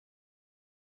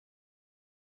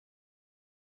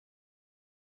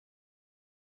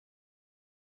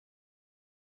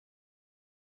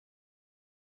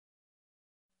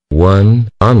1.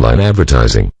 Online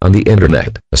advertising. On the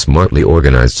internet, a smartly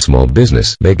organized small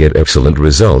business may get excellent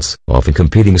results, often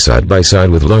competing side by side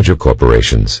with larger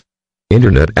corporations.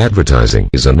 Internet advertising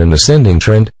is on an ascending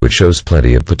trend, which shows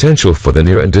plenty of potential for the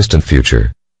near and distant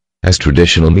future. As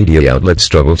traditional media outlets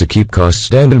struggle to keep costs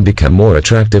down and become more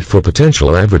attractive for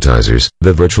potential advertisers,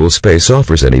 the virtual space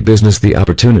offers any business the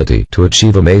opportunity to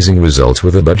achieve amazing results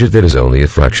with a budget that is only a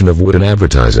fraction of what an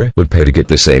advertiser would pay to get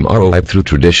the same ROI through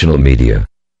traditional media.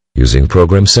 Using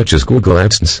programs such as Google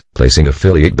AdSense, placing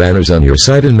affiliate banners on your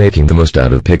site and making the most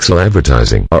out of pixel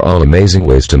advertising are all amazing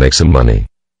ways to make some money.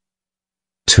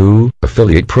 2.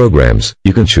 Affiliate programs.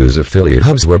 You can choose affiliate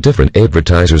hubs where different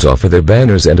advertisers offer their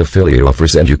banners and affiliate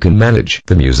offers, and you can manage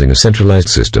them using a centralized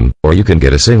system, or you can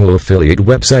get a single affiliate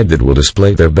website that will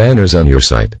display their banners on your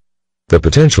site. The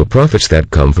potential profits that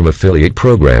come from affiliate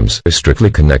programs are strictly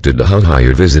connected to how high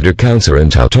your visitor counts are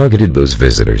and how targeted those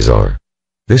visitors are.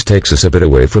 This takes us a bit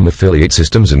away from affiliate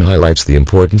systems and highlights the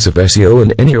importance of SEO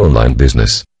in any online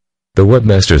business. The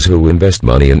webmasters who invest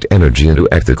money and energy into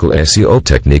ethical SEO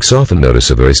techniques often notice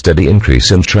a very steady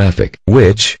increase in traffic,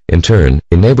 which, in turn,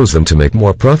 enables them to make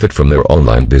more profit from their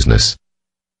online business.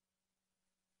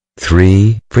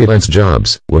 3. Freelance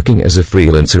jobs. Working as a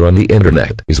freelancer on the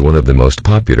internet is one of the most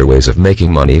popular ways of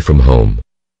making money from home.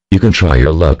 You can try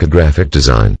your luck at graphic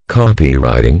design,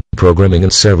 copywriting, programming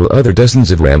and several other dozens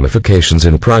of ramifications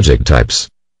and project types.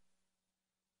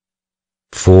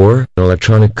 4.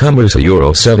 Electronic commerce.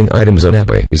 Selling items on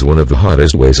eBay is one of the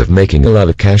hottest ways of making a lot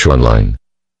of cash online.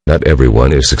 Not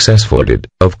everyone is successful at it,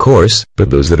 of course, but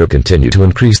those that are continue to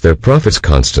increase their profits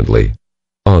constantly.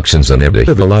 Auctions on eBay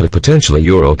have a lot of potential.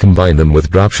 Combine them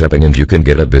with dropshipping and you can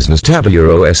get a business tab.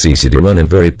 It's easy to run and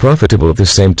very profitable at the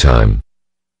same time.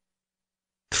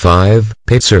 5.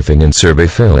 Paid surfing and survey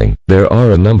filling. There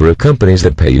are a number of companies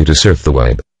that pay you to surf the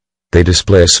web. They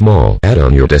display a small ad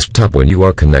on your desktop when you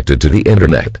are connected to the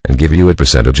internet and give you a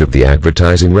percentage of the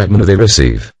advertising revenue they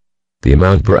receive. The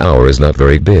amount per hour is not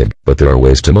very big, but there are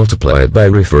ways to multiply it by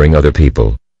referring other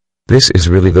people. This is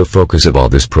really the focus of all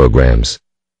these programs.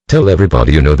 Tell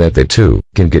everybody you know that they too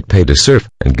can get paid to surf,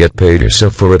 and get paid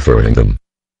yourself for referring them.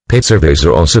 Paid surveys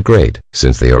are also great,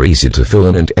 since they are easy to fill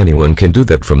in and anyone can do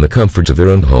that from the comfort of their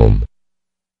own home.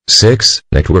 6.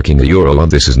 Networking.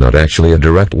 This is not actually a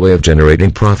direct way of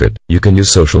generating profit. You can use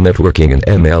social networking and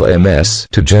MLMs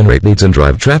to generate leads and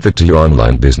drive traffic to your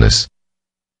online business.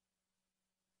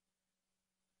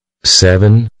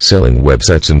 7. Selling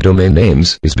websites and domain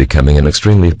names is becoming an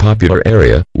extremely popular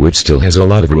area, which still has a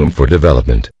lot of room for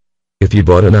development. If you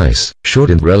bought a nice, short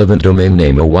and relevant domain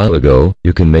name a while ago,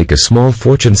 you can make a small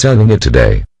fortune selling it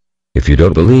today. If you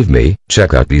don't believe me,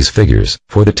 check out these figures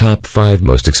for the top 5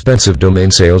 most expensive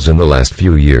domain sales in the last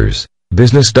few years.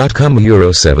 Business.com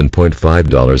euro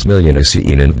 $7.5 million,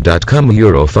 SENIN.com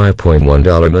euro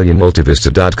 $5.1 million,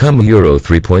 Multivista.com euro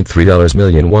 $3.3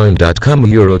 million, Wine.com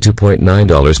euro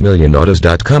 $2.9 million,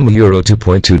 Autos.com euro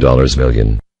 $2.2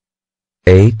 million.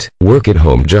 8.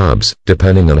 Work-at-home jobs.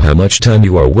 Depending on how much time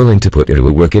you are willing to put into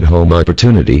a work-at-home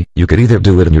opportunity, you could either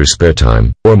do it in your spare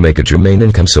time, or make it your main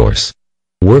income source.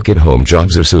 Work-at-home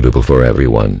jobs are suitable for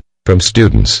everyone, from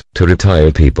students to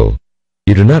retired people.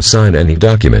 You do not sign any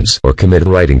documents or commit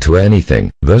writing to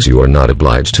anything, thus you are not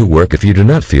obliged to work if you do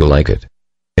not feel like it.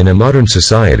 In a modern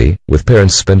society, with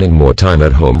parents spending more time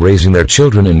at home raising their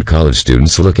children and college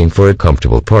students looking for a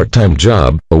comfortable part-time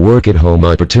job, a work-at-home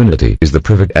opportunity is the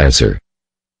perfect answer.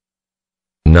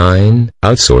 9.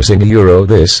 Outsourcing.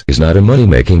 This is not a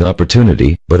money-making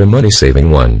opportunity, but a money-saving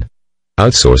one.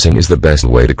 Outsourcing is the best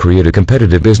way to create a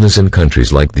competitive business in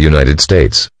countries like the United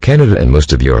States, Canada and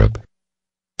most of Europe.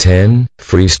 10.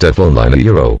 Free stuff online.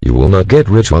 You will not get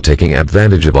rich while taking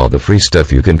advantage of all the free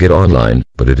stuff you can get online,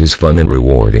 but it is fun and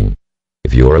rewarding.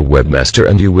 If you are a webmaster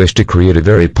and you wish to create a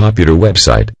very popular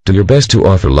website, do your best to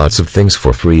offer lots of things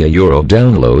for free.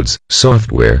 Downloads,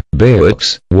 software,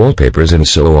 books, wallpapers and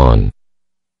so on.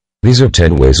 These are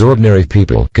 10 ways ordinary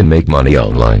people can make money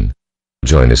online.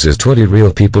 Join us as 20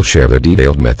 real people share their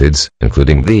detailed methods,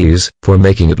 including these, for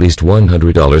making at least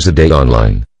 $100 a day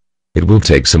online. It will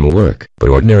take some work, but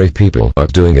ordinary people are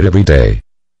doing it every day.